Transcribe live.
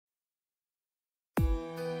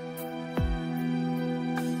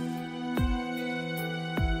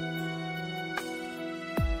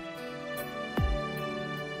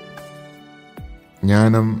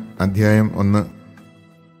ജ്ഞാനം അധ്യായം 1.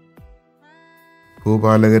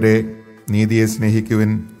 ഭൂപാലകരെ, നീതിയെ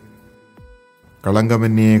സ്നേഹിക്കുവിൻ,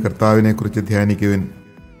 കളങ്കമന്യേ കർത്താവിനെക്കുറിച്ച് ധ്യാനിക്കുവിൻ.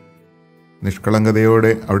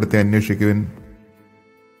 നിഷ്കളങ്കതയോടെ അവിടുത്തെ അന്വേഷിക്കുവിൻ.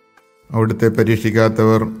 അവിടുത്തെ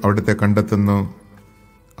പരീക്ഷിക്കാത്തവർ അവിടുത്തെ കണ്ടെത്തുന്നു.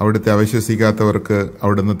 അവിടുത്തെ അവിശ്വസിക്കാത്തവർക്ക്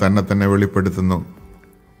അവിടുന്ന് തന്നെ വെളിപ്പെടുത്തുന്നു.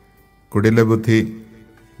 കുടിലബുദ്ധി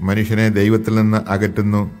മനുഷ്യനെ ദൈവത്തിൽ നിന്ന്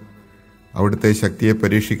അകറ്റുന്നു. അവിടുത്തെ ശക്തിയെ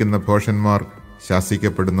പരീക്ഷിക്കുന്ന ഭോഷന്മാർ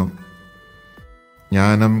ശാസിക്കപ്പെടുന്നു.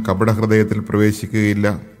 ജ്ഞാനം കപടഹൃദയത്തിൽ പ്രവേശിക്കുകയില്ല,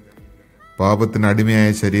 പാപത്തിന് അടിമയായ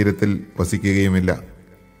ശരീരത്തിൽ വസിക്കുകയുമില്ല.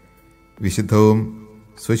 വിശുദ്ധവും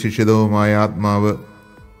സുശിക്ഷിതവുമായ ആത്മാവ്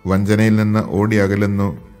വഞ്ചനയിൽ നിന്ന് ഓടി അകലുന്നു.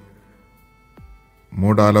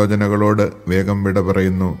 മൂഢാലോചനകളോട് വേഗം വിട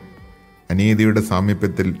പറയുന്നു. അനീതിയുടെ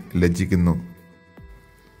സാമീപ്യത്തിൽ ലജ്ജിക്കുന്നു.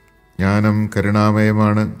 ജ്ഞാനം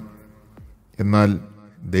കരുണാമയമാണ്, എന്നാൽ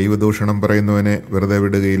ദൈവദൂഷണം പറയുന്നവനെ വെറുതെ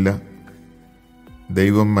വിടുകയില്ല.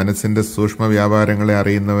 ദൈവം മനസ്സിൻ്റെ സൂക്ഷ്മ വ്യാപാരങ്ങളെ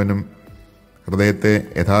അറിയുന്നവനും ഹൃദയത്തെ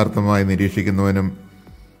യഥാർത്ഥമായി നിരീക്ഷിക്കുന്നവനും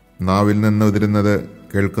നാവിൽ നിന്ന് ഉതിരുന്നത്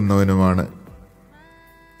കേൾക്കുന്നവനുമാണ്.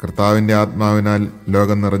 കർത്താവിൻ്റെ ആത്മാവിനാൽ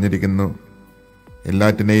ലോകം നിറഞ്ഞിരിക്കുന്നു.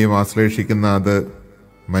 എല്ലാറ്റിനെയും ആശ്ലേഷിക്കുന്ന അത്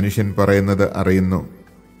മനുഷ്യൻ പറയുന്നത് അറിയുന്നു.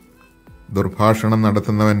 ദുർഭാഷണം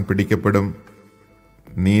നടത്തുന്നവൻ പിടിക്കപ്പെടും.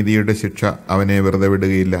 നീതിയുടെ ശിക്ഷ അവനെ വെറുതെ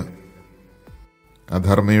വിടുകയില്ല.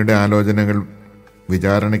 അധർമ്മയുടെ ആലോചനകൾ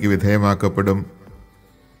വിചാരണയ്ക്ക് വിധേയമാക്കപ്പെടും.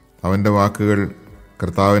 അവൻ്റെ വാക്കുകൾ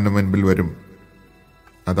കർത്താവിൻ്റെ മുൻപിൽ വരും.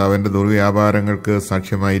 അത് അവൻ്റെ ദുർവ്യാപാരങ്ങൾക്ക്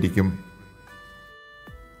സാക്ഷ്യമായിരിക്കും.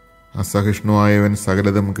 അസഹിഷ്ണുവായവൻ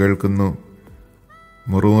സകലതും കേൾക്കുന്നു.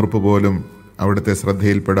 മുറുമുറുപ്പ് പോലും അവിടുത്തെ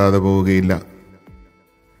ശ്രദ്ധയിൽപ്പെടാതെ പോവുകയില്ല.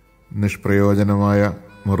 നിഷ്പ്രയോജനമായ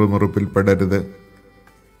മുറുമുറുപ്പിൽ പെടരുത്.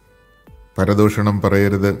 പരദൂഷണം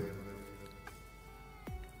പറയരുത്.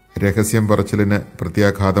 രഹസ്യം പറച്ചിലിന്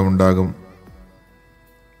പ്രത്യാഘാതമുണ്ടാകും.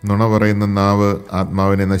 നുണ പറയുന്ന നാവ്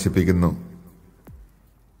ആത്മാവിനെ നശിപ്പിക്കുന്നു.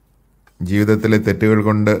 ജീവിതത്തിലെ തെറ്റുകൾ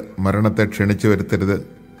കൊണ്ട് മരണത്തെ ക്ഷണിച്ചു വരുത്തരുത്.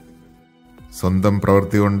 സ്വന്തം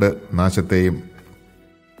പ്രവൃത്തി കൊണ്ട് നാശത്തെയും.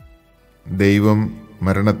 ദൈവം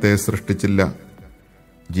മരണത്തെ സൃഷ്ടിച്ചില്ല.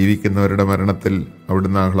 ജീവിക്കുന്നവരുടെ മരണത്തിൽ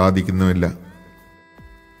അവിടുന്ന് ആഹ്ലാദിക്കുന്നുമില്ല.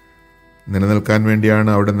 നിലനിൽക്കാൻ വേണ്ടിയാണ്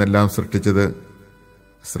അവിടുന്ന് എല്ലാം സൃഷ്ടിച്ചത്.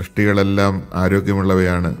 സൃഷ്ടികളെല്ലാം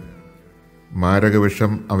ആരോഗ്യമുള്ളവയാണ്.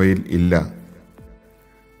 മാരകവിഷം അവയിൽ ഇല്ല.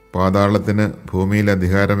 പാതാളത്തിന് ഭൂമിയിൽ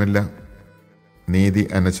അധികാരമില്ല. നീതി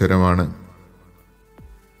അനശ്വരമാണ്.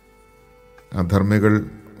 അധർമ്മികൾ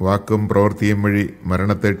വാക്കും പ്രവൃത്തിയും വഴി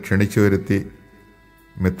മരണത്തെ ക്ഷണിച്ചു വരുത്തി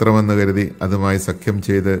മിത്രമെന്ന് കരുതി അതുമായി സഖ്യം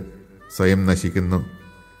ചെയ്ത് സ്വയം നശിക്കുന്നു.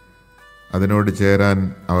 അതിനോട് ചേരാൻ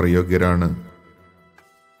അവർ യോഗ്യരാണ്.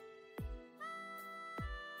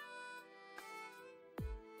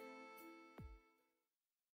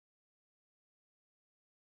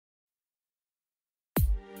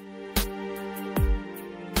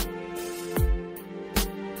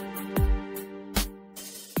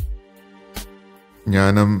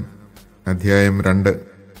 ജ്ഞാനം അധ്യായം 2.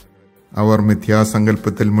 അവർ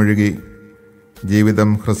മിഥ്യാസങ്കല്പത്തിൽ മുഴുകി. ജീവിതം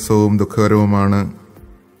ഹ്രസ്വവും ദുഃഖകരവുമാണ്.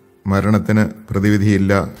 മരണത്തിന്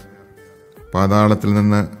പ്രതിവിധിയില്ല. പാതാളത്തിൽ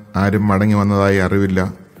നിന്ന് ആരും മടങ്ങി വന്നതായി അറിവില്ല.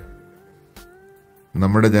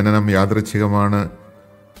 നമ്മുടെ ജനനം യാദൃച്ഛികമാണ്.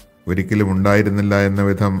 ഒരിക്കലും ഉണ്ടായിരുന്നില്ല എന്ന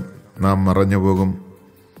വിധം നാം മറഞ്ഞുപോകും.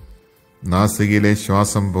 നാസികയിലെ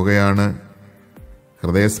ശ്വാസം പുകയാണ്.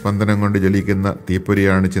 ഹൃദയസ്പന്ദനം കൊണ്ട് ജ്വലിക്കുന്ന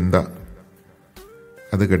തീപ്പൊരിയാണ് ചിന്ത.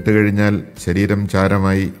 അത് കെട്ടുകഴിഞ്ഞാൽ ശരീരം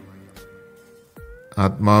ചാരമായി.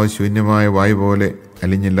 ആത്മാവ് ശൂന്യമായ വായു പോലെ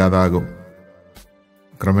അലിഞ്ഞില്ലാതാകും.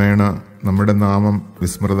 ക്രമേണ നമ്മുടെ നാമം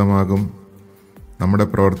വിസ്മൃതമാകും. നമ്മുടെ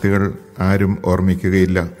പ്രവൃത്തികൾ ആരും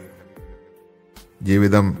ഓർമ്മിക്കുകയില്ല.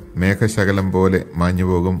 ജീവിതം മേഘശകലം പോലെ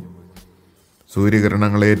മാഞ്ഞുപോകും.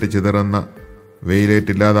 സൂര്യകിരണങ്ങളേറ്റ് ചിതറുന്ന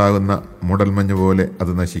വെയിലേറ്റില്ലാതാകുന്ന മൂടൽമഞ്ഞ് പോലെ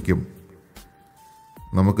അത് നശിക്കും.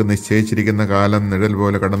 നമുക്ക് നിശ്ചയിച്ചിരിക്കുന്ന കാലം നിഴൽ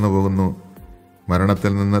പോലെ കടന്നുപോകുന്നു.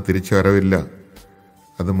 മരണത്തിൽ നിന്ന് തിരിച്ചു വരവില്ല.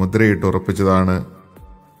 അത് മുദ്രയിട്ട് ഉറപ്പിച്ചതാണ്.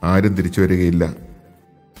 ആരും തിരിച്ചു വരികയില്ല.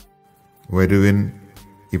 വരുവിൻ,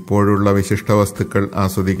 ഇപ്പോഴുള്ള വിശിഷ്ട വസ്തുക്കൾ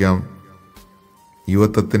ആസ്വദിക്കാം.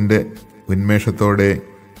 യുവത്വത്തിൻ്റെ ഉന്മേഷത്തോടെ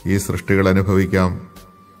ഈ സൃഷ്ടികൾ അനുഭവിക്കാം.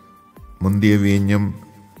 മുന്തിയ വീഞ്ഞും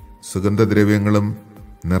സുഗന്ധദ്രവ്യങ്ങളും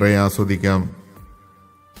നിറയെ ആസ്വദിക്കാം.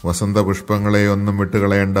 വസന്തപുഷ്പങ്ങളെ ഒന്നും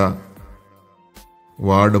വിട്ടുകളയണ്ട.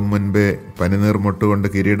 വാടും മുൻപേ പനിനീർ മുട്ടുകൊണ്ട്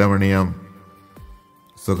കിരീടമണിയാം.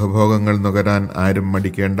 സുഖഭോഗങ്ങൾ നുകരാൻ ആരും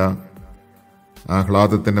മടിക്കേണ്ട.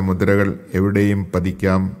 ആഹ്ലാദത്തിൻ്റെ മുദ്രകൾ എവിടെയും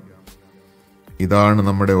പതിക്കാം. ഇതാണ്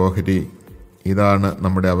നമ്മുടെ ഓഹരി. ഇതാണ്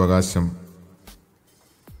നമ്മുടെ അവകാശം.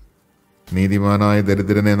 നീതിമാനായ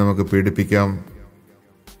ദരിദ്രനെ നമുക്ക് പീഡിപ്പിക്കാം.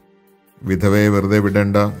 വിധവയെ വെറുതെ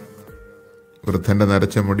വിടേണ്ട. വൃദ്ധൻ്റെ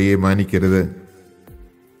നരച്ച മുടിയെ മാനിക്കരുത്.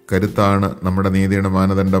 കരുത്താണ് നമ്മുടെ നീതിയുടെ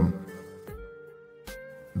മാനദണ്ഡം.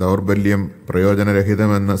 ദൗർബല്യം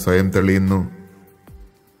പ്രയോജനരഹിതമെന്ന് സ്വയം തെളിയുന്നു.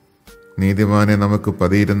 നീതിമാനെ നമുക്ക്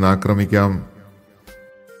പതിയിരുന്ന് ആക്രമിക്കാം.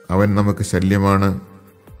 അവൻ നമുക്ക് ശല്യമാണ്.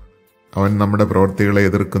 അവൻ നമ്മുടെ പ്രവൃത്തികളെ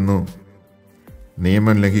എതിർക്കുന്നു.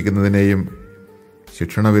 നിയമം ലംഘിക്കുന്നതിനെയും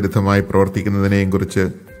ശിക്ഷണവിരുദ്ധമായി പ്രവർത്തിക്കുന്നതിനെയും കുറിച്ച്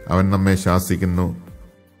അവൻ നമ്മെ ശാസിക്കുന്നു.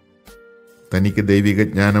 തനിക്ക് ദൈവിക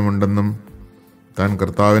ജ്ഞാനമുണ്ടെന്നും താൻ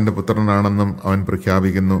കർത്താവിൻ്റെ പുത്രനാണെന്നും അവൻ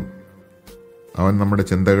പ്രഖ്യാപിക്കുന്നു. അവൻ നമ്മുടെ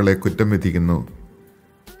ചിന്തകളെ കുറ്റം വിധിക്കുന്നു.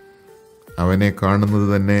 അവനെ കാണുന്നത്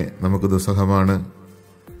തന്നെ നമുക്ക് ദുസ്സഹമാണ്.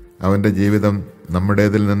 അവൻ്റെ ജീവിതം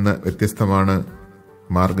നമ്മുടേതിൽ നിന്ന് വ്യത്യസ്തമാണ്.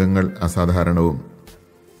 മാർഗങ്ങൾ അസാധാരണവും.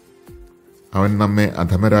 അവൻ നമ്മെ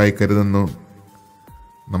അധമരായി കരുതുന്നു.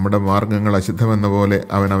 നമ്മുടെ മാർഗങ്ങൾ അശുദ്ധമെന്ന പോലെ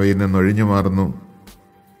അവൻ അവയിൽ നിന്ന് ഒഴിഞ്ഞു മാറുന്നു.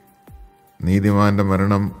 നീതിമാന്റെ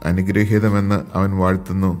മരണം അനുഗ്രഹീതമെന്ന് അവൻ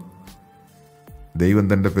വാഴ്ത്തുന്നു. ദൈവം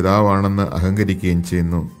തൻ്റെ പിതാവാണെന്ന് അഹങ്കരിക്കുകയും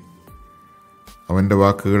ചെയ്യുന്നു. അവൻ്റെ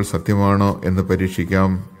വാക്കുകൾ സത്യമാണോ എന്ന്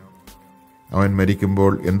പരീക്ഷിക്കാം. അവൻ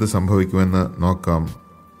മരിക്കുമ്പോൾ എന്ത് സംഭവിക്കുമെന്ന് നോക്കാം.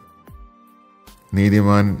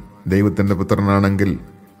 നീതിമാൻ ദൈവത്തിൻ്റെ പുത്രനാണെങ്കിൽ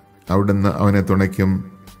അവിടുന്ന് അവനെ തുണയ്ക്കും,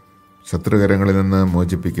 ശത്രുകരങ്ങളിൽ നിന്ന്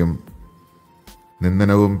മോചിപ്പിക്കും.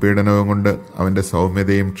 നിന്ദനവും പീഡനവും കൊണ്ട് അവൻ്റെ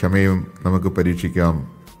സൗമ്യതയും ക്ഷമയും നമുക്ക് പരീക്ഷിക്കാം.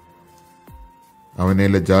 അവനെ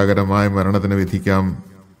ലജ്ജാകരമായ മരണത്തിന് വിധിക്കാം.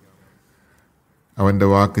 അവൻ്റെ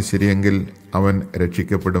വാക്ക് ശരിയെങ്കിൽ അവൻ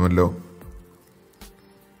രക്ഷിക്കപ്പെടുമല്ലോ.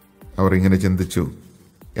 അവർ ഇങ്ങനെ ചിന്തിച്ചു.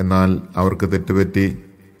 എന്നാൽ അവർക്ക് തെറ്റുപറ്റി.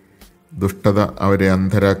 ദുഷ്ടത അവരെ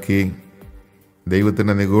അന്ധരാക്കി.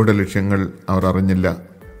 ദൈവത്തിൻ്റെ നിഗൂഢ ലക്ഷ്യങ്ങൾ അവർ അറിഞ്ഞില്ല.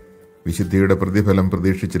 വിശുദ്ധിയുടെ പ്രതിഫലം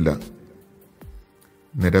പ്രതീക്ഷിച്ചില്ല.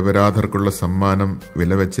 നിരപരാധർക്കുള്ള സമ്മാനം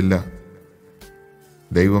വിലവച്ചില്ല.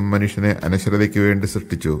 ദൈവം മനുഷ്യനെ അനശ്വരതയ്ക്ക് വേണ്ടി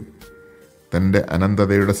സൃഷ്ടിച്ചു. തൻ്റെ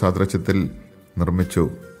അനന്തതയുടെ സാദൃശ്യത്തിൽ നിർമ്മിച്ചു.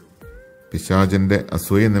 പിശാചിൻ്റെ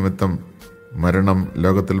അസൂയ നിമിത്തം മരണം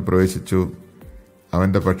ലോകത്തിൽ പ്രവേശിച്ചു.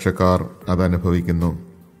 അവൻ്റെ പക്ഷക്കാർ അതനുഭവിക്കുന്നു.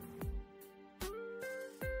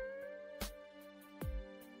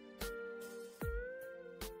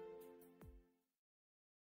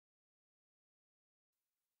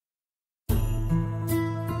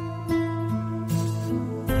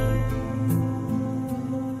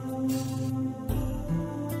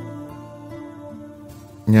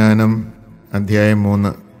 ജ്ഞാനം അധ്യായം 3.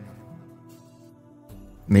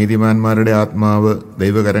 നീതിമാന്മാരുടെ ആത്മാവ്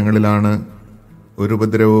ദൈവകരങ്ങളിലാണ്. ഒരു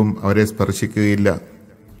ഉപദ്രവവും അവരെ സ്പർശിക്കുകയില്ല.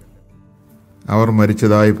 അവർ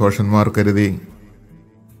മരിച്ചതായി ഭോഷന്മാർ കരുതി.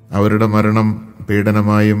 അവരുടെ മരണം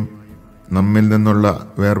പീഡനമായും നമ്മിൽ നിന്നുള്ള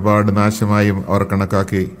വേർപാട് നാശമായും അവർ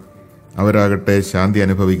കണക്കാക്കി. അവരാകട്ടെ ശാന്തി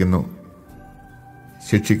അനുഭവിക്കുന്നു.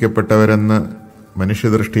 ശിക്ഷിക്കപ്പെട്ടവരെന്ന്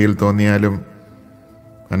മനുഷ്യദൃഷ്ടിയിൽ തോന്നിയാലും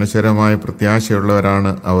അനശ്വരമായ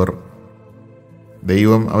പ്രത്യാശയുള്ളവരാണ് അവർ.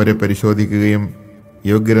 ദൈവം അവരെ പരിശോധിക്കുകയും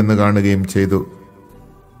യോഗ്യരെന്ന് കാണുകയും ചെയ്തു.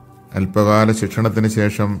 അല്പകാല ശിക്ഷണത്തിന്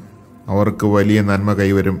ശേഷം അവർക്ക് വലിയ നന്മ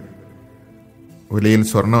കൈവരും. ഉലയിൽ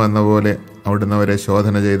സ്വർണം എന്ന പോലെ അവിടുന്ന് അവരെ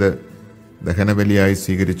ശോധന ചെയ്ത് ദഹനബലിയായി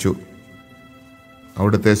സ്വീകരിച്ചു.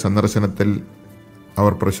 അവിടുത്തെ സന്ദർശനത്തിൽ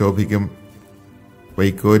അവർ പ്രശോഭിക്കും.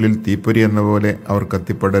 വൈക്കോലിൽ തീപ്പൊരി എന്ന പോലെ അവർ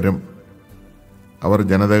കത്തിപ്പടരും. അവർ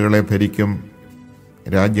ജനതകളെ ഭരിക്കും.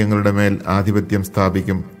 രാജ്യങ്ങളുടെ മേൽ ആധിപത്യം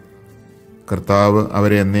സ്ഥാപിക്കും. കർത്താവ്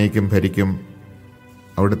അവരെ എന്നേക്കും ഭരിക്കും.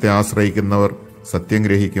 അവിടുത്തെ ആശ്രയിക്കുന്നവർ സത്യം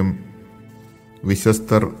ഗ്രഹിക്കും.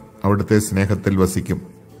 വിശ്വസ്തർ അവിടുത്തെ സ്നേഹത്തിൽ വസിക്കും.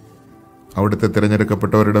 അവിടുത്തെ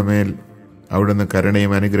തിരഞ്ഞെടുക്കപ്പെട്ടവരുടെ മേൽ അവിടുന്ന്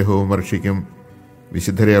കരുണയും അനുഗ്രഹവും വർഷിക്കും.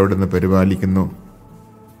 വിശുദ്ധരെ അവിടുന്ന് പരിപാലിക്കുന്നു.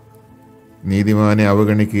 നീതിമാനെ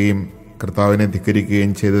അവഗണിക്കുകയും കർത്താവിനെ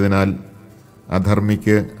ധിക്കരിക്കുകയും ചെയ്തതിനാൽ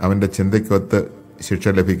അധർമ്മിക്ക് അവൻ്റെ ചിന്തയ്ക്കൊത്ത് ശിക്ഷ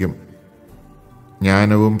ലഭിക്കും.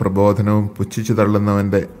 ജ്ഞാനവും പ്രബോധനവും പുച്ഛിച്ചു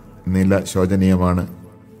തള്ളുന്നവൻ്റെ നില ശോചനീയമാണ്.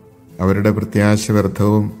 അവരുടെ പ്രത്യാശ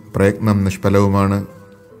വ്യർത്ഥവും പ്രയത്നം നിഷ്ഫലവുമാണ്.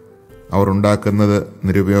 അവർ ഉണ്ടാക്കുന്നത്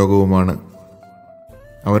നിരുപയോഗവുമാണ്.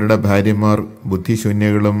 അവരുടെ ഭാര്യമാർ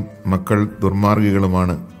ബുദ്ധിശൂന്യകളും മക്കൾ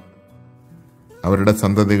ദുർമാർഗികളുമാണ്. അവരുടെ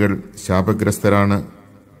സന്തതികൾ ശാപഗ്രസ്തരാണ്.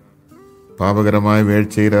 പാപകരമായ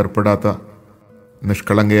വീഴ്ചയിൽ ഏർപ്പെടാത്ത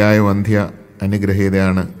നിഷ്കളങ്കയായ വന്ധ്യ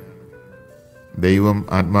അനുഗ്രഹീതയാണ്. ദൈവം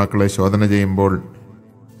ആത്മാക്കളെ ശോധന ചെയ്യുമ്പോൾ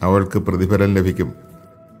അവൾക്ക് പ്രതിഫലം ലഭിക്കും.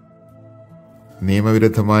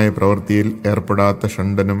 നിയമവിരുദ്ധമായ പ്രവൃത്തിയിൽ ഏർപ്പെടാത്ത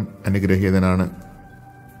ഷണ്ഡനും അനുഗ്രഹീതനാണ്.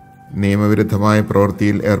 നിയമവിരുദ്ധമായ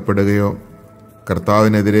പ്രവൃത്തിയിൽ ഏർപ്പെടുകയോ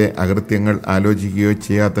കർത്താവിനെതിരെ അകൃത്യങ്ങൾ ആലോചിക്കുകയോ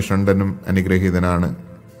ചെയ്യാത്ത ഷണ്ഡനും അനുഗ്രഹീതനാണ്.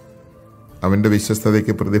 അവൻ്റെ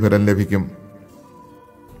വിശ്വസ്തതയ്ക്ക് പ്രതിഫലം ലഭിക്കും.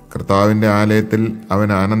 കർത്താവിൻ്റെ ആലയത്തിൽ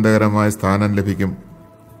അവന് ആനന്ദകരമായ സ്ഥാനം ലഭിക്കും.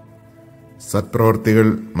 സത്പ്രവൃത്തികൾ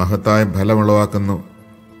മഹത്തായ ഫലമുളവാക്കുന്നു.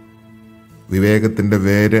 വിവേകത്തിൻ്റെ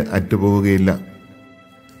വേര് അറ്റുപോവുകയില്ല.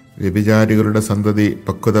 വ്യഭിചാരികളുടെ സന്തതി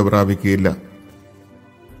പക്വത പ്രാപിക്കുകയില്ല.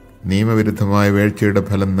 നിയമവിരുദ്ധമായ വീഴ്ചയുടെ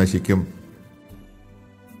ഫലം നശിക്കും.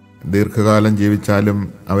 ദീർഘകാലം ജീവിച്ചാലും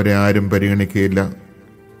അവരെ ആരും പരിഗണിക്കുകയില്ല.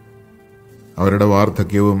 അവരുടെ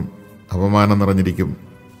വാർദ്ധക്യവും അപമാനം നിറഞ്ഞിരിക്കും.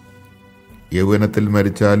 യൗവനത്തിൽ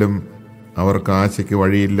മരിച്ചാലും അവർക്ക് ആശയ്ക്ക്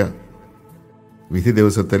വഴിയില്ല. വിധി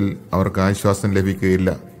ദിവസത്തിൽ അവർക്ക് ആശ്വാസം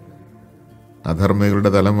ലഭിക്കുകയില്ല.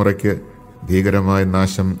 അധർമ്മികളുടെ തലമുറയ്ക്ക് ഭീകരമായ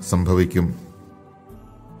നാശം സംഭവിക്കും.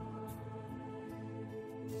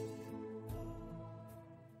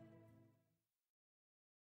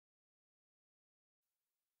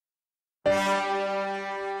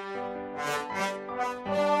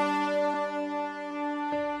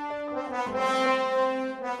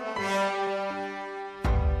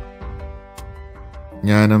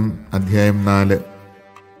 ജ്ഞാനം അധ്യായം 4.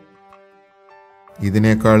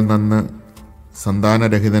 ഇതിനേക്കാൾ നന്ന്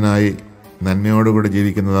സന്താനരഹിതനായി നന്മയോടുകൂടി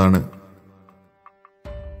ജീവിക്കുന്നതാണ്.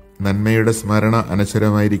 നന്മയുടെ സ്മരണ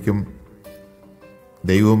അനശ്വരമായിരിക്കും.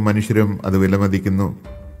 ദൈവവും മനുഷ്യരും അത് വിലമതിക്കുന്നു.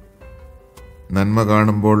 നന്മ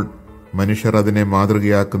കാണുമ്പോൾ മനുഷ്യർ അതിനെ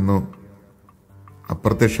മാതൃകയാക്കുന്നു.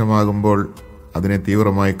 അപ്രത്യക്ഷമാകുമ്പോൾ അതിനെ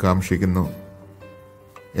തീവ്രമായി കാംക്ഷിക്കുന്നു.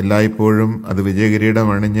 എല്ലായ്പ്പോഴും അത്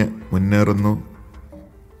വിജയകിരീടമണിഞ്ഞ് മുന്നേറുന്നു.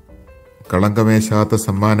 കളങ്കമേശാത്ത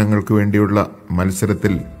സമ്മാനങ്ങൾക്ക് വേണ്ടിയുള്ള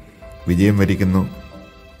മത്സരത്തിൽ വിജയം വരിക്കുന്നു.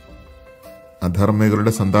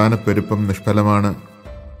 അധർമ്മികളുടെ സന്താനപ്പെരുപ്പം നിഷ്ഫലമാണ്.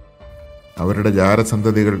 അവരുടെ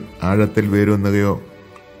ജാരസന്തതികൾ ആഴത്തിൽ വേരൂന്നുകയോ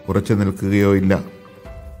ഉറച്ചു നിൽക്കുകയോ ഇല്ല.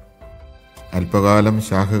 അല്പകാലം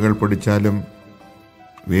ശാഖകൾ പൊടിച്ചാലും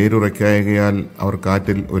വേരുറയ്ക്കായകയാൽ അവർ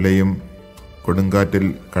കാറ്റിൽ ഉലയും, കൊടുങ്കാറ്റിൽ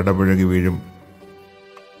കടപുഴകി വീഴും.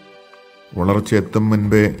 വളർച്ചയെത്തും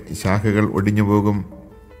മുൻപേ ശാഖകൾ ഒടിഞ്ഞുപോകും.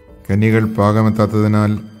 കനികൾ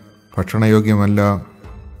പാകമെത്താത്തതിനാൽ ഭക്ഷണയോഗ്യമല്ല,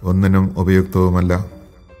 ഒന്നിനും ഉപയുക്തവുമല്ല.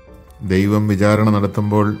 ദൈവം വിചാരണ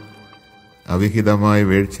നടത്തുമ്പോൾ അവിഹിതമായ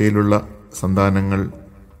വീഴ്ചയിലുള്ള സന്താനങ്ങൾ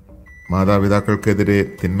മാതാപിതാക്കൾക്കെതിരെ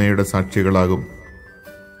തിന്മയുടെ സാക്ഷികളാകും.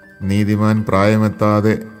 നീതിമാൻ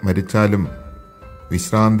പ്രായമെത്താതെ മരിച്ചാലും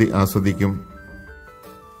വിശ്രാന്തി ആസ്വദിക്കും.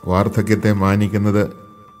 വാർദ്ധക്യത്തെ മാനിക്കുന്നത്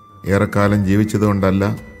ഏറെക്കാലം ജീവിച്ചതുകൊണ്ടല്ല.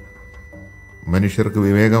 മനുഷ്യർക്ക്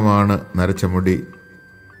വിവേകമാണ് നരച്ച മുടി,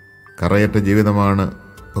 കറയറ്റ ജീവിതമാണ്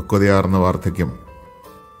പക്വതയാർന്ന വാർദ്ധക്യം.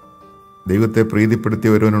 ദൈവത്തെ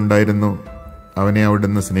പ്രീതിപ്പെടുത്തിയ ഒരുവനുണ്ടായിരുന്നു. അവനെ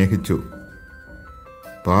അവിടുന്ന് സ്നേഹിച്ചു.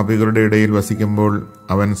 പാപികളുടെ ഇടയിൽ വസിക്കുമ്പോൾ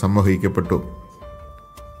അവൻ സമ്മോഹിക്കപ്പെട്ടു.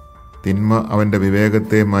 തിന്മ അവൻ്റെ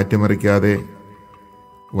വിവേകത്തെ മാറ്റിമറിക്കാതെ,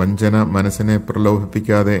 വഞ്ചന മനസ്സിനെ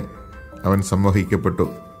പ്രലോഭിപ്പിക്കാതെ അവൻ സമ്മോഹിക്കപ്പെട്ടു.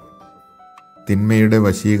 തിന്മയുടെ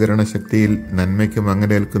വശീകരണ ശക്തിയിൽ നന്മയ്ക്ക്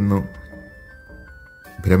മങ്ങലേൽക്കുന്നു.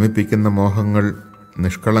 ഭ്രമിപ്പിക്കുന്ന മോഹങ്ങൾ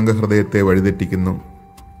നിഷ്കളങ്ക ഹൃദയത്തെ വഴിതെറ്റിക്കുന്നു.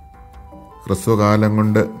 ഹ്രസ്വകാലം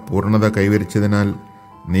കൊണ്ട് പൂർണ്ണത കൈവരിച്ചതിനാൽ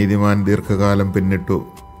നീതിമാൻ ദീർഘകാലം പിന്നിട്ടു.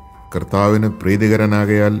 കർത്താവിന്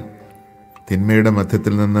പ്രീതികരനാകയാൽ തിന്മയുടെ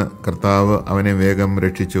മധ്യത്തിൽ നിന്ന് കർത്താവ് അവനെ വേഗം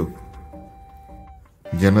രക്ഷിച്ചു.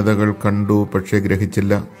 ജനതകൾ കണ്ടു, പക്ഷേ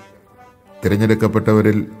ഗ്രഹിച്ചില്ല.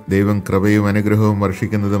 തിരഞ്ഞെടുക്കപ്പെട്ടവരിൽ ദൈവം കൃപയും അനുഗ്രഹവും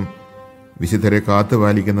വർഷിക്കുന്നതും വിശുദ്ധരെ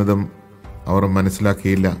കാത്തുപാലിക്കുന്നതും അവർ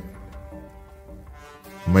മനസ്സിലാക്കിയില്ല.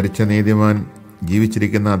 മരിച്ച നീതിമാൻ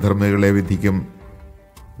ജീവിച്ചിരിക്കുന്ന അധർമ്മികളെ വിധിക്കും.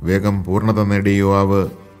 വേഗം പൂർണ്ണത നേടിയ യുവാവ്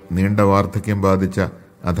നീണ്ട വാർദ്ധക്യം ബാധിച്ച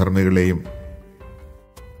അധർമ്മികളെയും.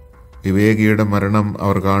 വിവേകിയുടെ മരണം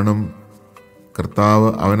അവർ കാണും. കർത്താവ്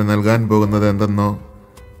അവന് നൽകാൻ പോകുന്നത് എന്തെന്നോ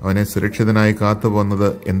അവനെ സുരക്ഷിതനായി കാത്തുപോകുന്നത്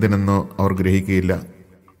എന്തിനെന്നോ അവർ ഗ്രഹിക്കുകയില്ല.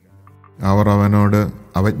 അവർ അവനോട്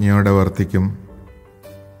അവജ്ഞയോടെ വർത്തിക്കും.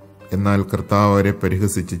 എന്നാൽ കർത്താവ് അവരെ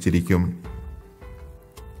പരിഹസിച്ച് ചിരിക്കും.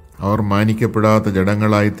 അവർ മാനിക്കപ്പെടാത്ത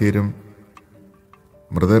ജഡങ്ങളായിത്തീരും.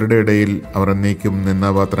 മൃതരുടെ ഇടയിൽ അവർ എന്നേക്കും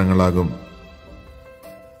നിന്നാപാത്രങ്ങളാകും.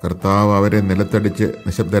 കർത്താവ് അവരെ നിലത്തടിച്ച്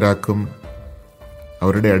നിശബ്ദരാക്കും.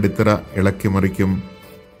 അവരുടെ അടിത്തറ ഇളക്കിമറിക്കും.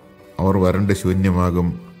 അവർ വരണ്ട് ശൂന്യമാകും.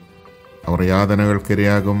 അവർ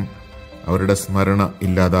യാതനകൾക്കിരയാകും. അവരുടെ സ്മരണ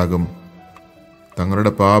ഇല്ലാതാകും.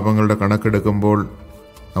 തങ്ങളുടെ പാപങ്ങളുടെ കണക്കെടുക്കുമ്പോൾ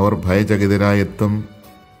അവർ ഭയചകിതരായെത്തും.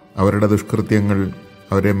 അവരുടെ ദുഷ്കൃത്യങ്ങൾ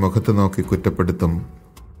അവരെ മുഖത്ത് നോക്കി കുറ്റപ്പെടുത്തും.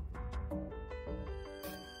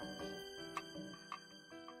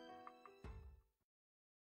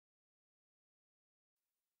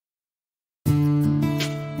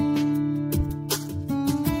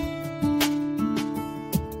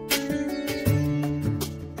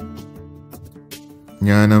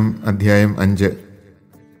 ജ്ഞാനം അധ്യായം 5.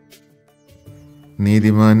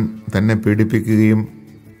 നീതിമാൻ തന്നെ പീഡിപ്പിക്കുകയും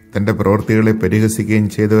തൻ്റെ പ്രവൃത്തികളെ പരിഹസിക്കുകയും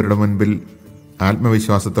ചെയ്തവരുടെ മുൻപിൽ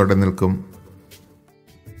ആത്മവിശ്വാസത്തോടെ നിൽക്കും.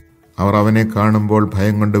 അവർ അവനെ കാണുമ്പോൾ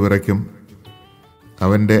ഭയം കൊണ്ട് വിറയ്ക്കും.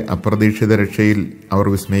 അവൻ്റെ അപ്രതീക്ഷിത രക്ഷയിൽ അവർ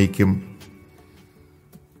വിസ്മയിക്കും.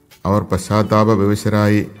 അവർ പശ്ചാത്താപ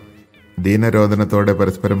വിവശരായി ദീനരോധനത്തോടെ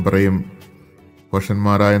പരസ്പരം പറയും,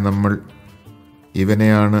 ഭോഷന്മാരായ നമ്മൾ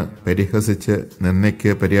ഇവനെയാണ് പരിഹസിച്ച്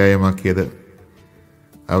നിന്ദയ്ക്ക് പര്യായമാക്കിയത്.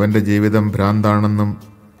 അവൻ്റെ ജീവിതം ഭ്രാന്താണെന്നും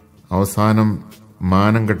അവസാനം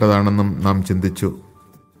മാനം കെട്ടതാണെന്നും നാം ചിന്തിച്ചു.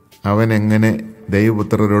 അവൻ എങ്ങനെ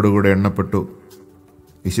ദൈവപുത്രരോടുകൂടെ എണ്ണപ്പെട്ടു?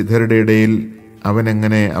 വിശുദ്ധരുടെ ഇടയിൽ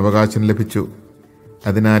അവനെങ്ങനെ അവകാശം ലഭിച്ചു?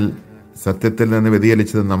 അതിനാൽ സത്യത്തിൽ നിന്ന്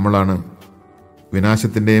വ്യതിചലിച്ചത് നമ്മളാണ്.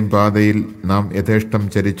 വിനാശത്തിൻ്റെയും പാതയിൽ നാം യഥേഷ്ടം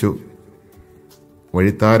ചരിച്ചു.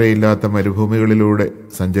 വഴിത്താരയില്ലാത്ത മരുഭൂമികളിലൂടെ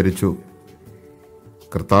സഞ്ചരിച്ചു.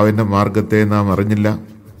 കർത്താവിൻ്റെ മാർഗത്തെ നാം അറിഞ്ഞില്ല.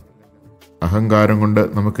 അഹങ്കാരം കൊണ്ട്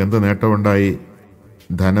നമുക്കെന്ത് നേട്ടമുണ്ടായി?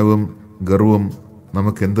 ധനവും ഗർവും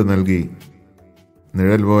നമുക്കെന്ത് നൽകി?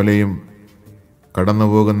 നിഴൽ പോലെയും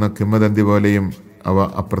കടന്നുപോകുന്ന കിംവദന്തി പോലെയും അവ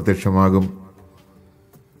അപ്രത്യക്ഷമാകും.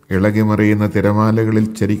 ഇളകിമറിയുന്ന തിരമാലകളിൽ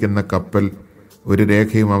ചരിക്കുന്ന കപ്പൽ ഒരു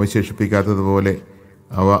രേഖയും അവശേഷിപ്പിക്കാത്തതുപോലെ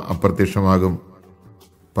അവ അപ്രത്യക്ഷമാകും.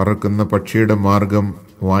 പറക്കുന്ന പക്ഷിയുടെ മാർഗം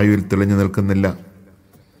വായുവിൽ തെളിഞ്ഞു നിൽക്കുന്നില്ല.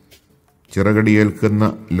 ചിറകടിയേൽക്കുന്ന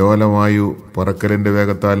ലോലവായു പറക്കലിൻ്റെ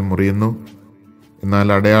വേഗത്താൽ മുറിയുന്നു. എന്നാൽ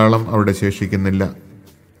അടയാളം അവിടെ ശേഷിക്കുന്നില്ല.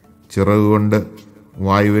 ചിറകുകൊണ്ട്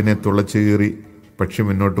വായുവിനെ തുളച്ചു കീറി പക്ഷി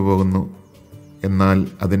മുന്നോട്ടു പോകുന്നു. എന്നാൽ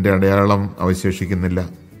അതിൻ്റെ അടയാളം അവശേഷിക്കുന്നില്ല.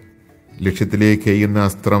 ലക്ഷ്യത്തിലേക്ക് എയ്യുന്ന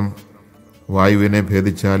അസ്ത്രം വായുവിനെ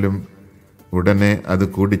ഭേദിച്ചാലും ഉടനെ അത്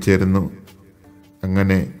കൂടിച്ചേരുന്നു.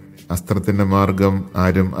 അങ്ങനെ അസ്ത്രത്തിൻ്റെ മാർഗം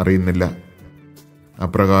ആരും അറിയുന്നില്ല.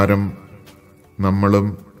 അപ്രകാരം നമ്മളും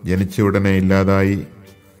ജനിച്ച ഉടനെ ഇല്ലാതായി.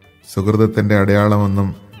 സുഹൃതത്തിൻ്റെ അടയാളമൊന്നും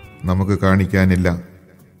നമുക്ക് കാണിക്കാനില്ല.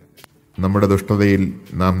 നമ്മുടെ ദുഷ്ടതയിൽ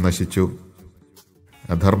നാം നശിച്ചു.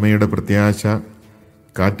 അധർമ്മിയുടെ പ്രത്യാശ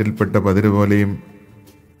കാറ്റിൽപ്പെട്ട പതിര് പോലെയും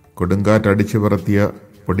കൊടുങ്കാറ്റടിച്ചു പറത്തിയ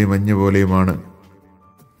പൊടിമഞ്ഞ് പോലെയുമാണ്.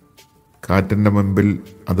 കാറ്റിൻ്റെ മുൻപിൽ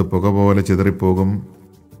അത് പുക പോലെ ചിതറിപ്പോകും.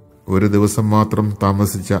 ഒരു ദിവസം മാത്രം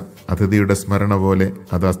താമസിച്ച അതിഥിയുടെ സ്മരണ പോലെ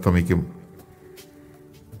അത് അസ്തമിക്കും.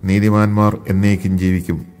 നീതിമാന്മാർ എന്നേക്കും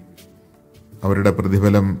ജീവിക്കും. അവരുടെ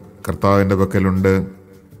പ്രതിഫലം കർത്താവിൻ്റെ പക്കലുണ്ട്.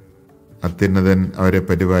 അത്യുന്നതൻ അവരെ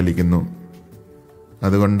പരിപാലിക്കുന്നു.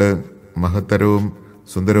 അതുകൊണ്ട് മഹത്തരവും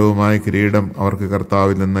സുന്ദരവുമായ കിരീടം അവർക്ക്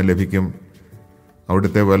കർത്താവിൽ നിന്ന് ലഭിക്കും.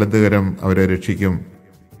 അവിടുത്തെ വലതുകരം അവരെ രക്ഷിക്കും.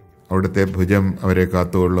 അവിടുത്തെ ഭുജം അവരെ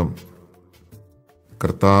കാത്തുകൊള്ളും.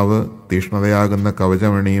 കർത്താവ് തീഷ്ണതയാകുന്ന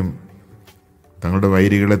കവചമണിയും തങ്ങളുടെ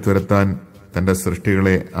വൈരികളെ തുരത്താൻ തൻ്റെ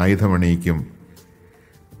സൃഷ്ടികളെ ആയുധമണിയിക്കും.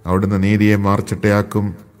 അവിടുന്ന് നീതിയെ മാർച്ചട്ടയാക്കും.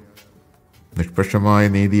 നിഷ്പക്ഷമായ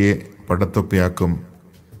നീതിയെ പടത്തൊപ്പിയാക്കും.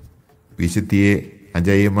 വിശുദ്ധിയെ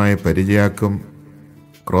അജയ്യമായ പരിചയാക്കും.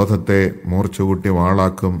 ക്രോധത്തെ മൂർച്ചകൂട്ടി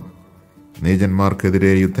വാളാക്കും.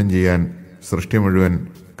 നീചന്മാർക്കെതിരെ യുദ്ധം ചെയ്യാൻ സൃഷ്ടി മുഴുവൻ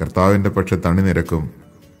കർത്താവിൻ്റെ പക്ഷത്ത് അണിനിരക്കും.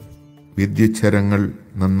 വിദ്യുച്ഛരങ്ങൾ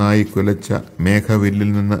നന്നായി കുലച്ച മേഘവില്ലിൽ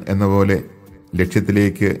നിന്ന് എന്ന പോലെ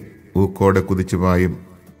ലക്ഷ്യത്തിലേക്ക് ഊക്കോടെ കുതിച്ചു പായും.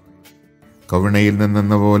 കവിണയിൽ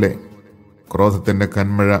നിന്നെന്ന പോലെ ക്രോധത്തിൻ്റെ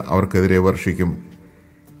കന്മഴ അവർക്കെതിരെ വർഷിക്കും.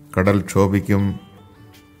 കടൽ ക്ഷോഭിക്കും.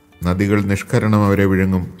 നദികൾ നിഷ്കരണം അവരെ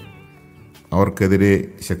വിഴുങ്ങും. അവർക്കെതിരെ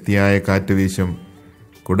ശക്തിയായ കാറ്റ് വീശും.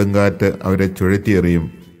 കൊടുങ്കാറ്റ് അവരെ ചുഴറ്റിയെറിയും.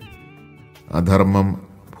 അധർമ്മം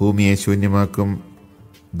ഭൂമിയെ ശൂന്യമാക്കും.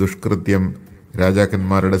 ദുഷ്കൃത്യം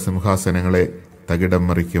രാജാക്കന്മാരുടെ സിംഹാസനങ്ങളെ തകിടം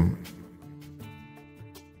മറിക്കും.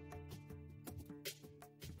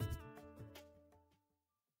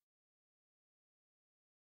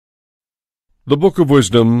 The Book of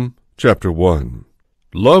Wisdom, Chapter 1.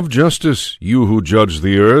 Love justice, you who judge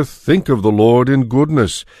the earth. Think of the Lord in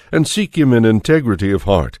goodness, and seek him in integrity of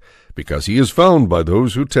heart, because he is found by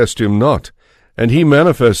those who test him not, and he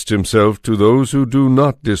manifests himself to those who do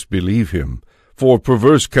not disbelieve him. For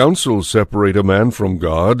perverse counsels separate a man from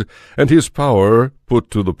God, and his power, put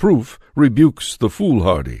to the proof, rebukes the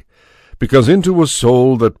foolhardy. Because into a soul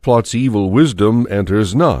that plots evil wisdom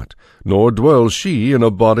enters not, nor dwells she in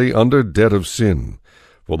a body under debt of sin.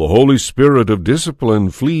 For the Holy Spirit of discipline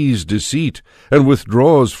flees deceit, and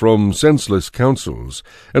withdraws from senseless counsels,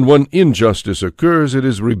 and when injustice occurs it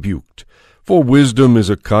is rebuked. For wisdom is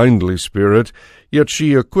a kindly spirit, yet she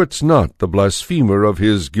acquits not the blasphemer of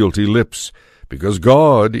his guilty lips. Because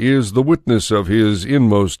God is the witness of his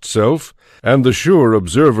inmost self, and the sure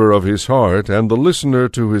observer of his heart, and the listener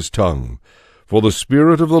to his tongue. For the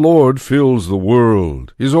Spirit of the Lord fills the world,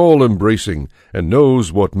 is all-embracing, and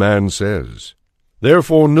knows what man says.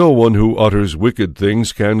 Therefore no one who utters wicked things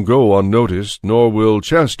can go unnoticed, nor will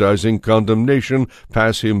chastising condemnation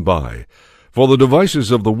pass him by. For the devices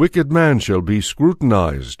of the wicked man shall be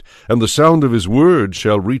scrutinized, and the sound of his words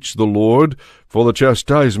shall reach the Lord for the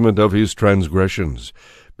chastisement of his transgressions.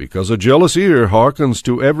 Because a jealous ear hearkens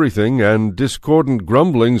to everything, and discordant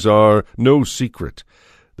grumblings are no secret.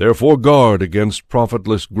 Therefore guard against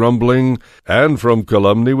profitless grumbling, and from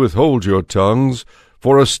calumny withhold your tongues.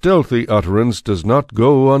 For a stealthy utterance does not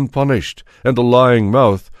go unpunished, and a lying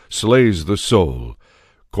mouth slays the soul.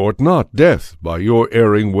 Court not death by your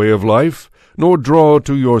erring way of life, nor draw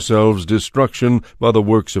to yourselves destruction by the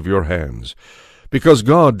works of your hands. Because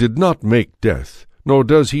God did not make death, nor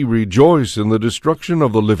does he rejoice in the destruction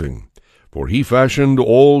of the living. For he fashioned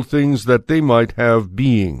all things that they might have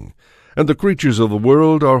being. And the creatures of the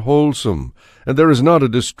world are wholesome, and there is not a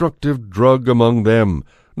destructive drug among them,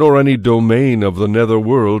 nor any domain of the nether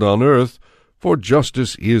world on earth, for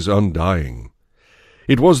justice is undying.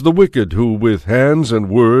 It was the wicked who with hands and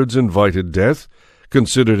words invited death,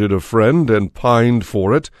 considered it a friend, and pined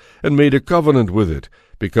for it, and made a covenant with it,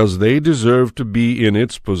 because they deserved to be in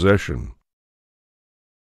its possession.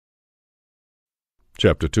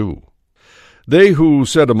 Chapter 2. They who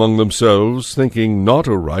said among themselves, thinking not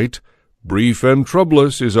aright, Brief and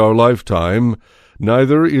troublous is our lifetime,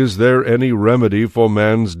 neither is there any remedy for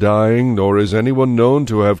man's dying, nor is anyone known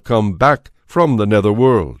to have come back from the nether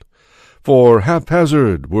world. For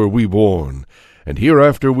haphazard were we born, and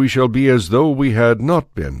hereafter we shall be as though we had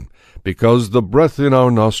not been, because the breath in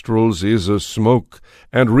our nostrils is a smoke,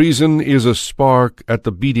 and reason is a spark at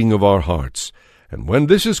the beating of our hearts. And when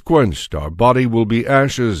this is quenched, our body will be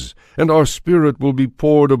ashes, and our spirit will be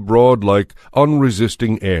poured abroad like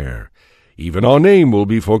unresisting air. Even our name will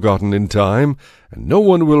be forgotten in time, and no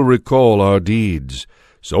one will recall our deeds.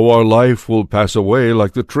 So our life will pass away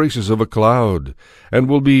like the traces of a cloud, and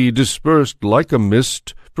will be dispersed like a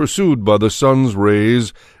mist, pursued by the sun's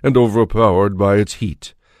rays, and overpowered by its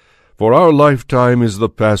heat. For our lifetime is the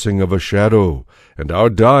passing of a shadow, and our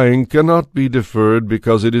dying cannot be deferred,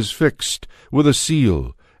 because it is fixed with a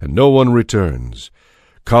seal, and no one returns.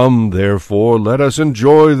 Come, therefore, let us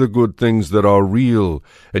enjoy the good things that are real,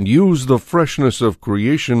 and use the freshness of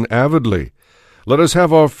creation avidly. Let us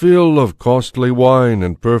have our fill of costly wine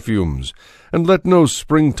and perfumes, and let no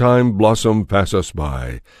springtime blossom pass us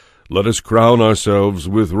by. Let us crown ourselves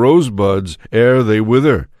with rosebuds ere they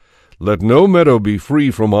wither. Let no meadow be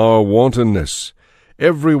free from our wantonness.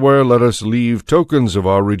 Everywhere let us leave tokens of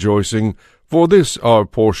our rejoicing, for this our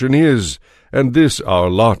portion is, and this our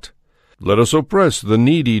lot. Let us oppress the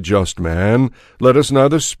needy just man, let us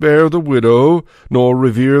neither spare the widow, nor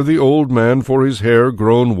revere the old man for his hair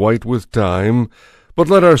grown white with time, but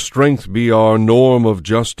let our strength be our norm of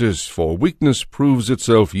justice, for weakness proves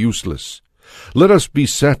itself useless. Let us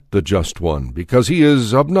beset the just one, because he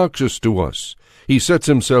is obnoxious to us. He sets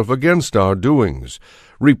himself against our doings,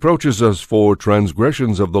 reproaches us for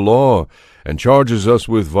transgressions of the law, and charges us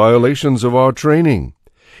with violations of our training.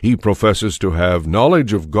 He professes to have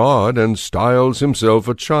knowledge of God, and styles himself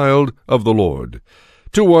a child of the Lord.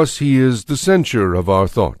 To us he is the censure of our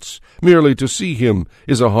thoughts. Merely to see him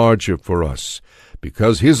is a hardship for us,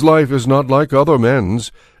 because his life is not like other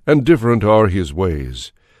men's, and different are his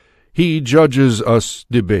ways. He judges us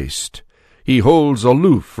debased. He holds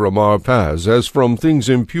aloof from our paths as from things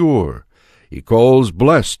impure. He calls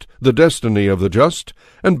blessed the destiny of the just,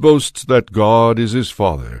 and boasts that God is his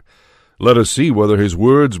Father. Let us see whether his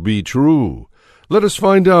words be true. Let us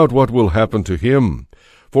find out what will happen to him.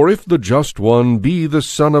 For if the just one be the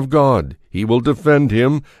Son of God, he will defend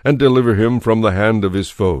him and deliver him from the hand of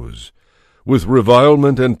his foes. With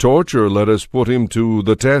revilement and torture let us put him to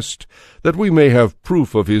the test, that we may have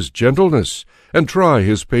proof of his gentleness, and try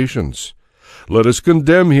his patience. Let us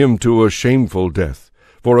condemn him to a shameful death,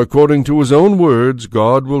 for according to his own words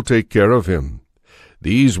God will take care of him.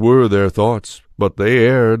 These were their thoughts, but they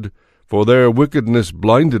erred, for their wickedness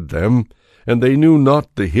blinded them, and they knew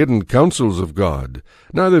not the hidden counsels of God,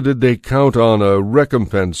 neither did they count on a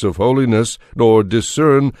recompense of holiness, nor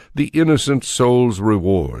discern the innocent soul's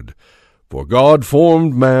reward. For God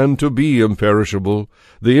formed man to be imperishable,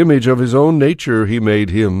 the image of his own nature he made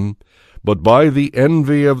him. But by the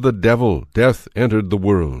envy of the devil death entered the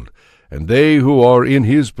world, and they who are in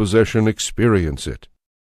his possession experience it.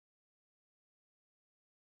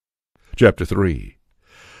 Chapter 3.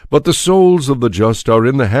 But the souls of the just are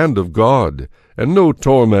in the hand of God, and no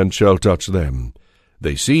torment shall touch them.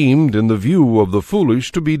 They seemed, in the view of the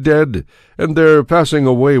foolish, to be dead, and their passing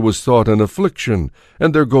away was thought an affliction,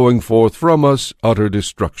 and their going forth from us utter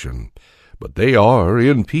destruction. But they are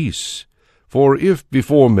in peace. For if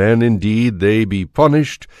before men indeed they be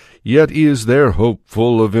punished, yet is their hope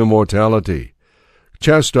full of immortality.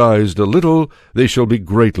 Chastised a little, they shall be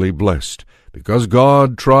greatly blessed, because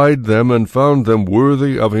God tried them and found them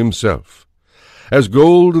worthy of himself. As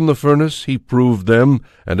gold in the furnace he proved them,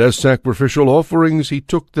 and as sacrificial offerings he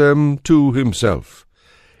took them to himself.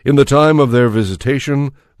 In the time of their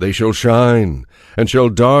visitation they shall shine, and shall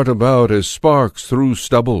dart about as sparks through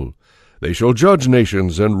stubble. They shall judge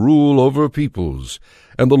nations and rule over peoples,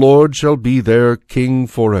 and the Lord shall be their king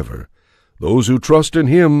forever. Those who trust in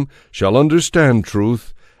him shall understand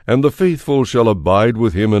truth, and the faithful shall abide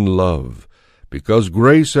with him in love, because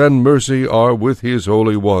grace and mercy are with his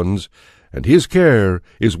holy ones, and his care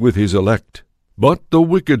is with his elect. But the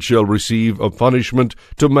wicked shall receive a punishment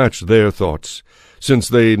to match their thoughts, since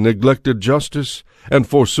they neglected justice and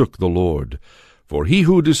forsook the Lord. For he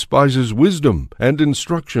who despises wisdom and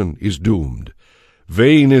instruction is doomed.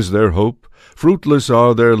 Vain is their hope, fruitless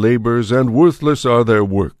are their labors, and worthless are their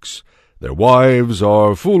works. Their wives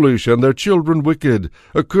are foolish, and their children wicked.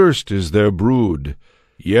 Accursed is their brood.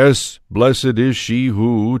 Yes, blessed is she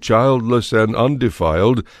who, childless and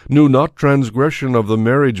undefiled, knew not transgression of the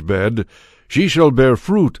marriage bed. She shall bear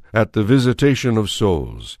fruit at the visitation of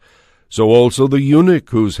souls. So also the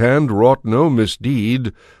eunuch whose hand wrought no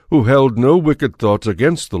misdeed, who held no wicked thoughts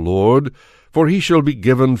against the Lord, for he shall be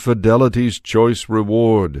given fidelity's choice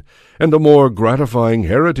reward, and a more gratifying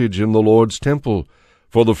heritage in the Lord's temple.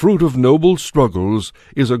 For the fruit of noble struggles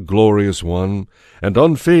is a glorious one, and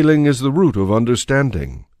unfailing is the root of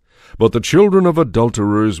understanding. But the children of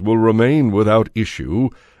adulterers will remain without issue,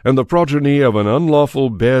 and the progeny of an unlawful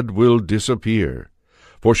bed will disappear.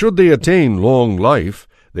 For should they attain long life,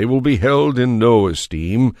 they will be held in no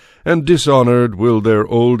esteem, and dishonored will their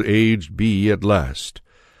old age be at last.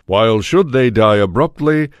 While should they die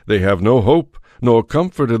abruptly, they have no hope, nor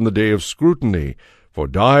comfort in the day of scrutiny, for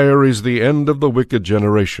dire is the end of the wicked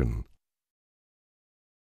generation.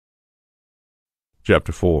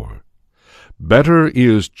 Chapter 4. Better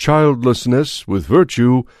is childlessness with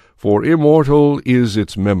virtue, for immortal is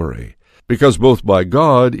its memory, because both by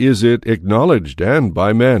God is it acknowledged and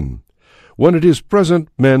by men. When it is present,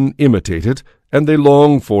 men imitate it, and they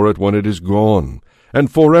long for it when it is gone, and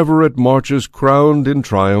forever it marches crowned in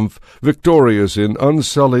triumph, victorious in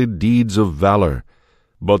unsullied deeds of valor.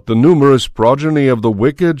 But the numerous progeny of the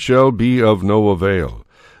wicked shall be of no avail.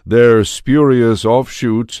 Their spurious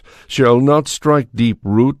offshoots shall not strike deep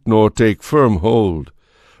root, nor take firm hold.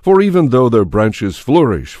 For even though their branches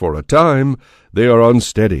flourish for a time, they are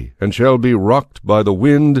unsteady, and shall be rocked by the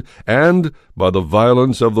wind, and by the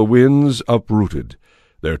violence of the winds uprooted.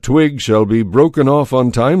 Their twigs shall be broken off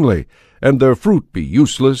untimely, and their fruit be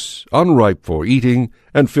useless, unripe for eating,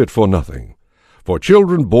 and fit for nothing. For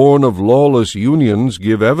children born of lawless unions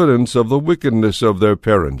give evidence of the wickedness of their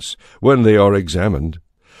parents, when they are examined.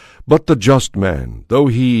 But the just man, though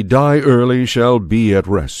he die early, shall be at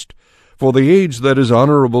rest. For the age that is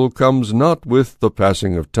honorable comes not with the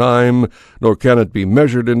passing of time, nor can it be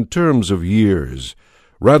measured in terms of years.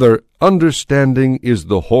 Rather, understanding is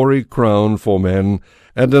the hoary crown for men,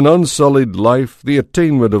 and an unsullied life the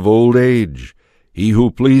attainment of old age. He who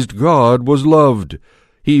pleased God was loved.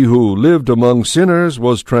 He who lived among sinners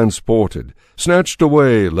was transported, snatched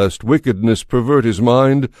away, lest wickedness pervert his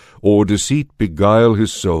mind, or deceit beguile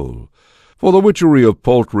his soul. For the witchery of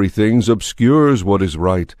paltry things obscures what is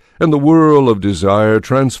right, and the whirl of desire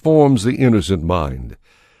transforms the innocent mind.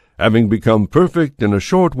 Having become perfect in a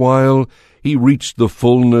short while, he reached the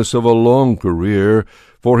fullness of a long career,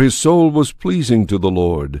 for his soul was pleasing to the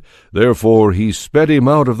Lord. Therefore he sped him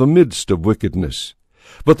out of the midst of wickedness.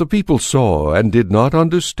 But the people saw and did not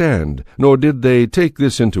understand, nor did they take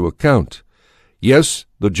this into account. Yes,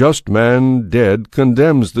 the just man dead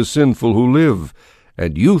condemns the sinful who live,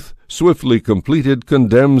 and youth swiftly completed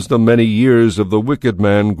condemns the many years of the wicked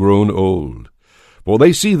man grown old. For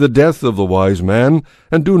they see the death of the wise man,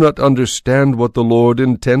 and do not understand what the Lord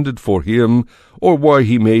intended for him, or why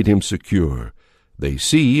he made him secure. They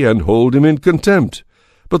see and hold him in contempt,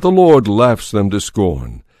 but the Lord laughs them to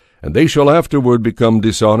scorn. And they shall afterward become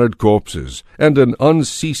dishonored corpses, and an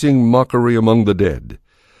unceasing mockery among the dead.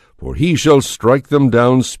 For he shall strike them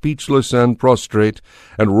down speechless and prostrate,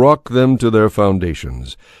 and rock them to their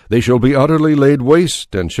foundations. They shall be utterly laid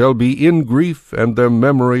waste, and shall be in grief, and their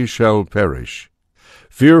memory shall perish.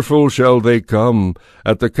 Fearful shall they come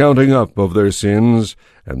at the counting up of their sins,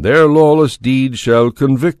 and their lawless deeds shall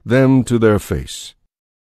convict them to their face.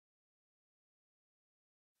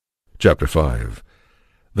 Chapter 5.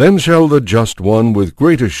 Then shall the just one with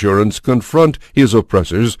great assurance confront his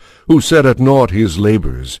oppressors, who set at naught his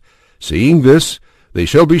labors. Seeing this, they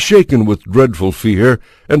shall be shaken with dreadful fear,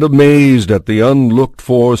 and amazed at the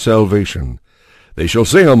unlooked-for salvation. They shall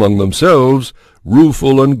say among themselves,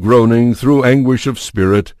 rueful and groaning through anguish of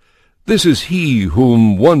spirit, This is he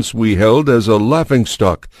whom once we held as a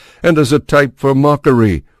laughing-stock, and as a type for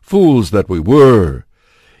mockery, fools that we were.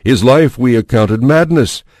 His life we accounted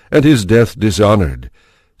madness, and his death dishonored.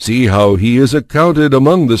 See how he is accounted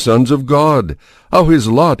among the sons of God, how his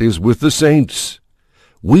lot is with the saints.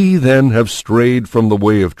 We then have strayed from the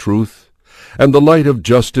way of truth, and the light of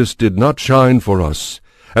justice did not shine for us.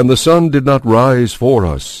 and the sun did not rise for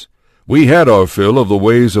us. We had our fill of the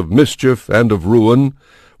ways of mischief and of ruin.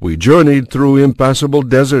 We journeyed through impassable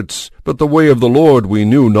deserts, but the way of the Lord we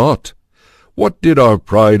knew not. What did our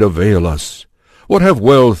pride avail us? What have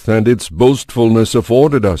wealth and its boastfulness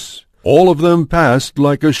afforded us? All of them passed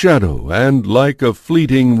like a shadow, and like a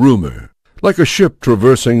fleeting rumor, like a ship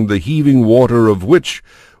traversing the heaving water, of which,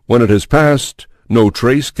 when it has passed, no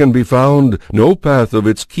trace can be found, no path of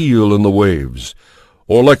its keel in the waves.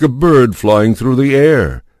 Or like a bird flying through the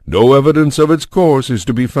air, no evidence of its course is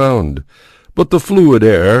to be found. But the fluid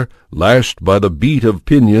air, lashed by the beat of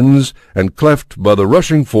pinions, and cleft by the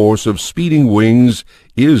rushing force of speeding wings,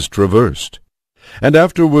 is traversed. And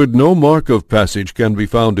afterward no mark of passage can be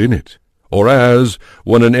found in it. Or as,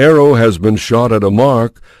 when an arrow has been shot at a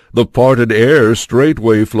mark, the parted air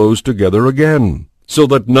straightway flows together again, so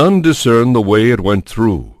that none discern the way it went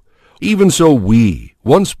through. Even so we,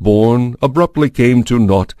 once born, abruptly came to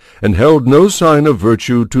naught, and held no sign of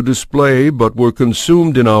virtue to display, but were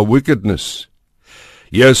consumed in our wickedness.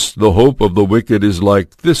 Yes, the hope of the wicked is like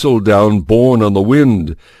thistledown borne on the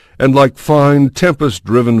wind, and like fine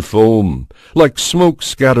tempest-driven foam, like smoke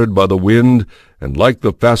scattered by the wind, and like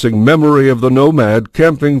the passing memory of the nomad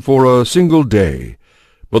camping for a single day.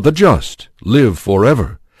 But the just live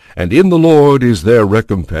forever, and in the Lord is their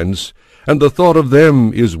recompense, and the thought of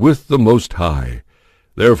them is with the Most High.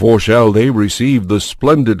 Therefore shall they receive the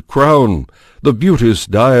splendid crown, the beauteous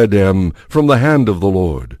diadem, from the hand of the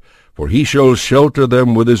Lord. For he shall shelter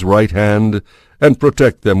them with his right hand, and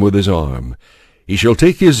protect them with his arm. He shall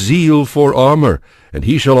take his zeal for armor, and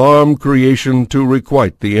he shall arm creation to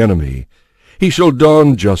requite the enemy. He shall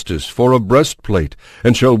don justice for a breastplate,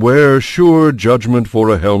 and shall wear sure judgment for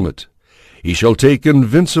a helmet. He shall take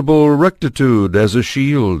invincible rectitude as a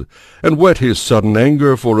shield, and whet his sudden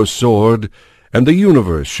anger for a sword, and the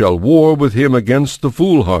universe shall war with him against the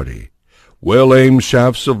foolhardy. Well-aimed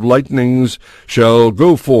shafts of lightnings shall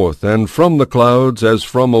go forth, and from the clouds, as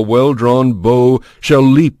from a well-drawn bow, shall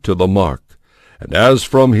leap to the mark. And as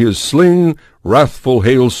from his sling wrathful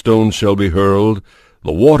hailstones shall be hurled,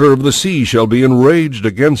 the water of the sea shall be enraged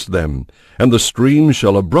against them, and the stream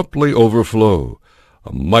shall abruptly overflow.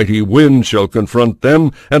 A mighty wind shall confront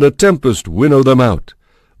them, and a tempest winnow them out.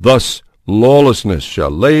 Thus lawlessness shall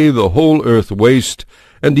lay the whole earth waste,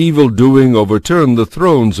 and evil-doing overturn the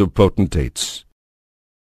thrones of potentates.